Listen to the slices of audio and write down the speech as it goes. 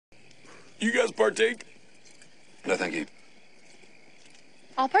You guys partake? No, thank you.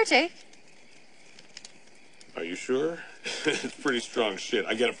 I'll partake. Are you sure? It's pretty strong shit.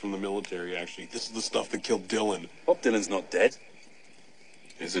 I get it from the military, actually. This is the stuff that killed Dylan. Bob Dylan's not dead.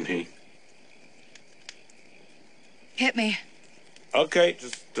 Isn't he? Hit me. Okay,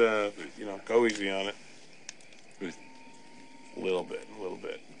 just, go easy on it. Ruth. A little bit.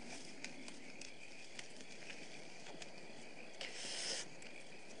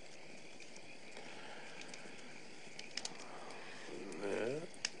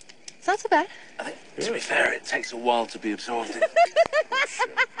 It's not so bad. I think, to be fair, it takes a while to be absorbed in.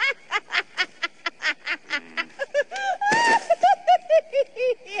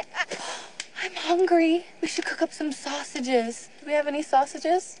 I'm hungry. We should cook up some sausages. Do we have any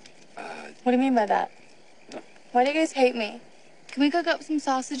sausages? What do you mean by that? No. Why do you guys hate me? Can we cook up some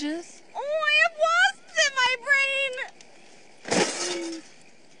sausages? Oh, I have wasps in my brain!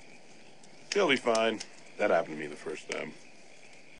 She'll be fine. That happened to me the first time.